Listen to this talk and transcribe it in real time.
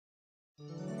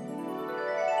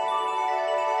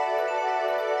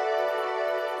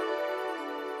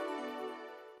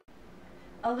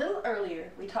A little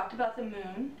earlier, we talked about the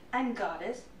moon and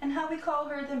goddess and how we call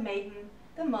her the maiden,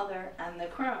 the mother, and the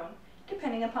crone,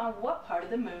 depending upon what part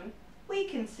of the moon we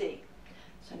can see.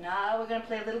 So now we're going to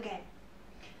play a little game.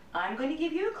 I'm going to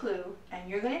give you a clue, and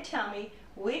you're going to tell me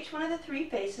which one of the three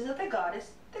faces of the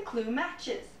goddess the clue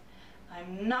matches.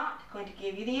 I'm not going to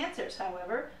give you the answers,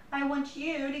 however. I want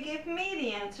you to give me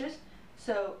the answers,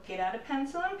 so get out a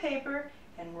pencil and paper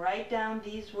and write down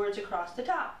these words across the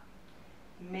top.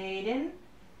 Maiden,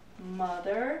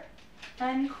 mother,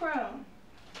 and crone.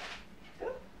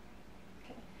 Okay.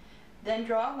 Then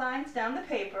draw lines down the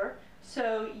paper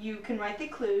so you can write the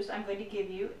clues I'm going to give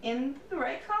you in the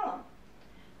right column.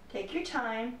 Take your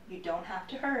time, you don't have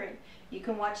to hurry. You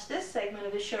can watch this segment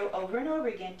of the show over and over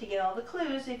again to get all the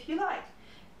clues if you like.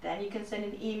 Then you can send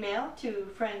an email to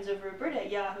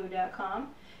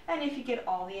friendsofrupert@yahoo.com, and if you get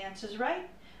all the answers right,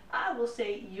 I will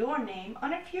say your name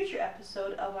on a future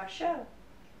episode of our show.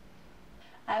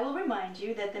 I will remind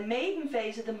you that the maiden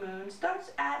phase of the moon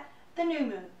starts at the new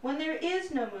moon, when there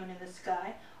is no moon in the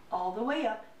sky, all the way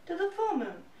up to the full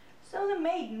moon. So the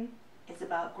maiden is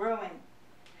about growing.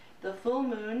 The full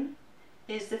moon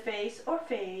is the face or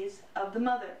phase of the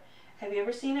mother. Have you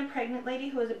ever seen a pregnant lady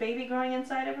who has a baby growing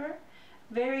inside of her?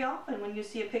 Very often when you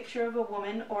see a picture of a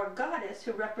woman or goddess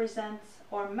who represents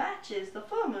or matches the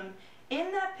full moon,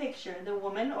 in that picture the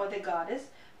woman or the goddess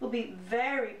will be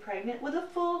very pregnant with a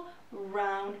full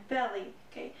round belly.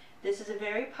 Okay, this is a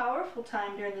very powerful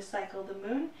time during the cycle of the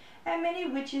moon, and many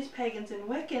witches, pagans, and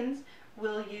Wiccans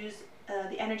will use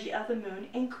the energy of the moon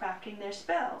in crafting their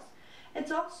spells.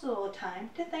 It's also a time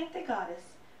to thank the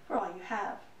goddess for all you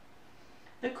have.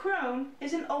 The crone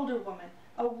is an older woman,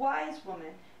 a wise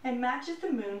woman, and matches the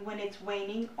moon when it's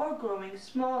waning or growing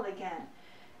small again.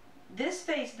 This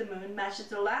phase of the moon matches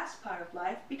the last part of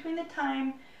life between the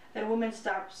time that a woman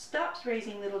stops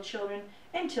raising little children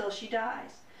until she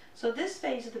dies. So this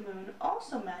phase of the moon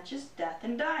also matches death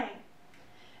and dying.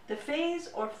 The phase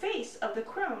or face of the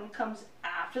crone comes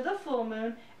after the full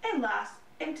moon and lasts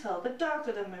until the dark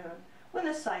of the moon, when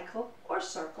the cycle or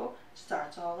circle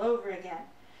starts all over again.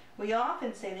 We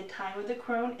often say the time of the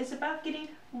crone is about getting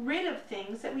rid of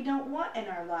things that we don't want in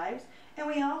our lives, and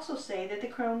we also say that the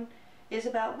crone is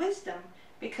about wisdom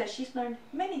because she's learned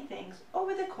many things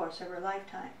over the course of her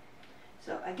lifetime.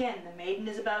 So again, the maiden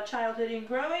is about childhood and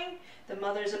growing, the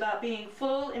mother is about being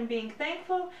full and being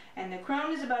thankful, and the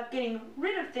crone is about getting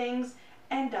rid of things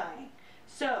and dying.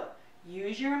 So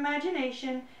use your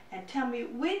imagination and tell me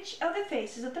which of the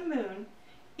faces of the moon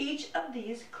each of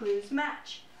these clues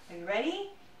match. Are you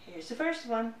ready? Here's the first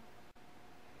one.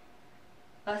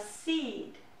 A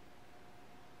seed.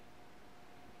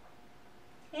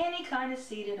 Any kind of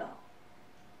seed at all.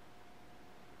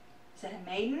 Is that a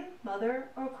maiden, mother,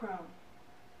 or crone?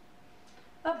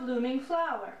 A blooming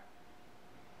flower.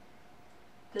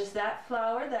 Does that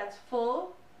flower that's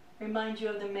full remind you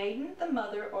of the maiden, the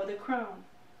mother, or the crone?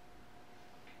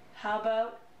 How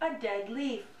about a dead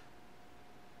leaf?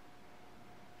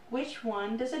 Which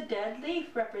one does a dead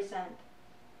leaf represent?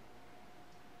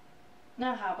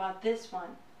 Now how about this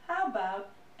one? How about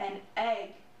an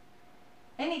egg?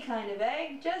 Any kind of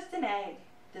egg, just an egg.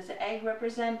 Does the egg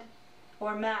represent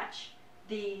or match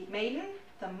the maiden,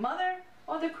 the mother,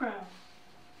 or the crone?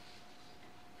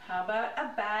 How about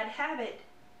a bad habit?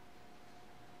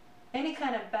 Any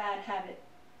kind of bad habit.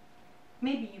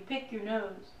 Maybe you pick your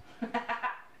nose.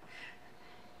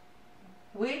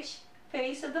 Which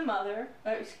face of the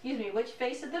which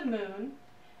face of the moon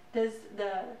does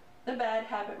the bad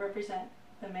habit represent?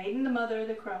 The maiden, the mother, or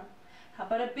the crone? How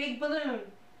about a big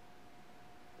balloon?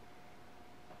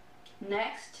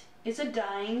 Next is a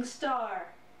dying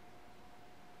star.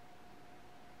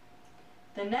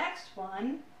 The next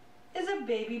one is a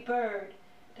baby bird.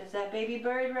 Does that baby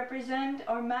bird represent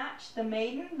or match the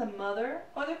maiden, the mother,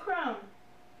 or the crone?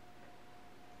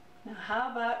 Now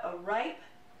how about a ripe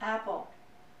apple?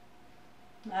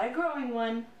 Not a growing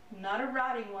one, not a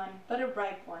rotting one, but a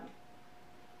ripe one.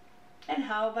 And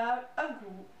how about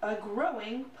a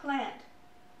growing plant?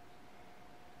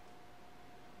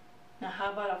 Now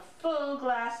how about a full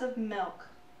glass of milk?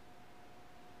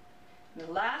 And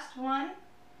the last one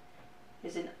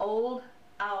is an old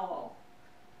owl.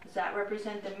 Does that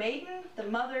represent the maiden, the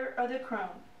mother, or the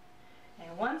crone?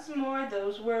 And once more,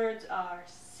 those words are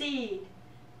seed,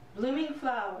 blooming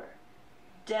flower,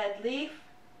 dead leaf,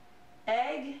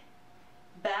 egg,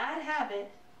 bad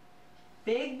habit,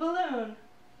 big balloon,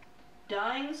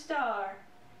 dying star,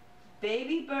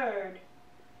 baby bird,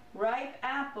 ripe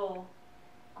apple,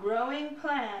 growing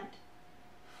plant,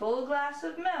 full glass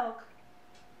of milk,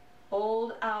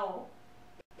 old owl.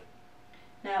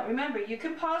 Now remember, you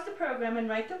can pause the program and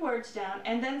write the words down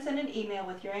and then send an email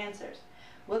with your answers.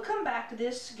 We'll come back to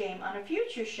this game on a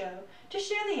future show to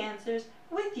share the answers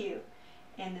with you.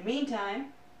 In the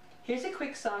meantime, here's a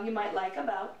quick song you might like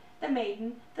about the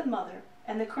maiden, the mother,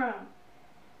 and the crone.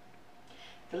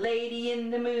 The lady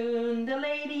in the moon, the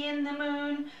lady in the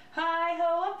moon,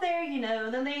 hi-ho up there, you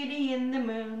know, the lady in the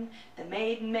moon. The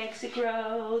maiden makes it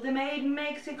grow, the maiden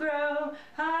makes it grow,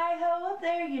 hi-ho up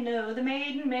there, you know, the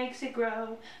maiden makes it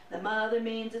grow. The mother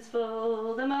means it's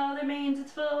full, the mother means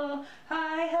it's full,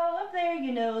 hi-ho up there,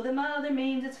 you know, the mother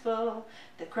means it's full.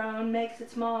 The crone makes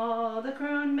it small, the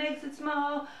crone makes it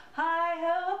small,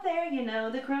 hi-ho up there, you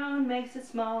know, the crone makes it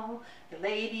small. The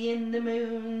lady in the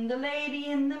moon, the lady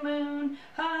in the moon,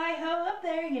 hi-ho up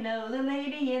there, you know, the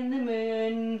lady in the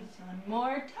moon. One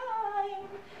more time.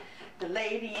 The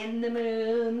lady in the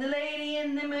moon, the lady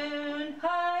in the moon,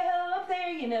 hi-ho up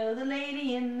there, you know, the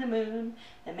lady in the moon.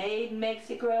 The maiden makes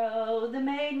it grow, the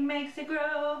maiden makes it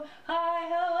grow,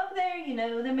 hi-ho up there, you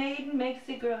know, the maiden makes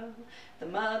it grow. The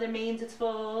mother means it's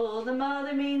full, the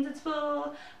mother means it's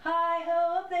full,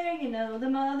 hi-ho up there, you know, the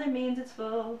mother means it's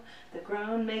full. The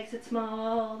crone makes it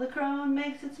small, the crone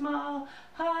makes it small,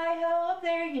 hi-ho up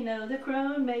there, you know, the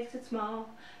crone makes it small.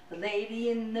 The lady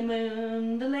in the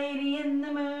moon, the lady in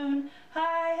the moon,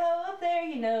 hi-ho up there,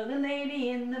 you know, the lady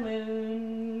in the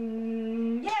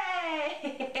moon.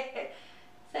 Yay!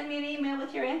 Send me an email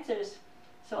with your answers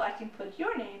so I can put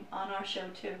your name on our show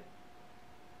too.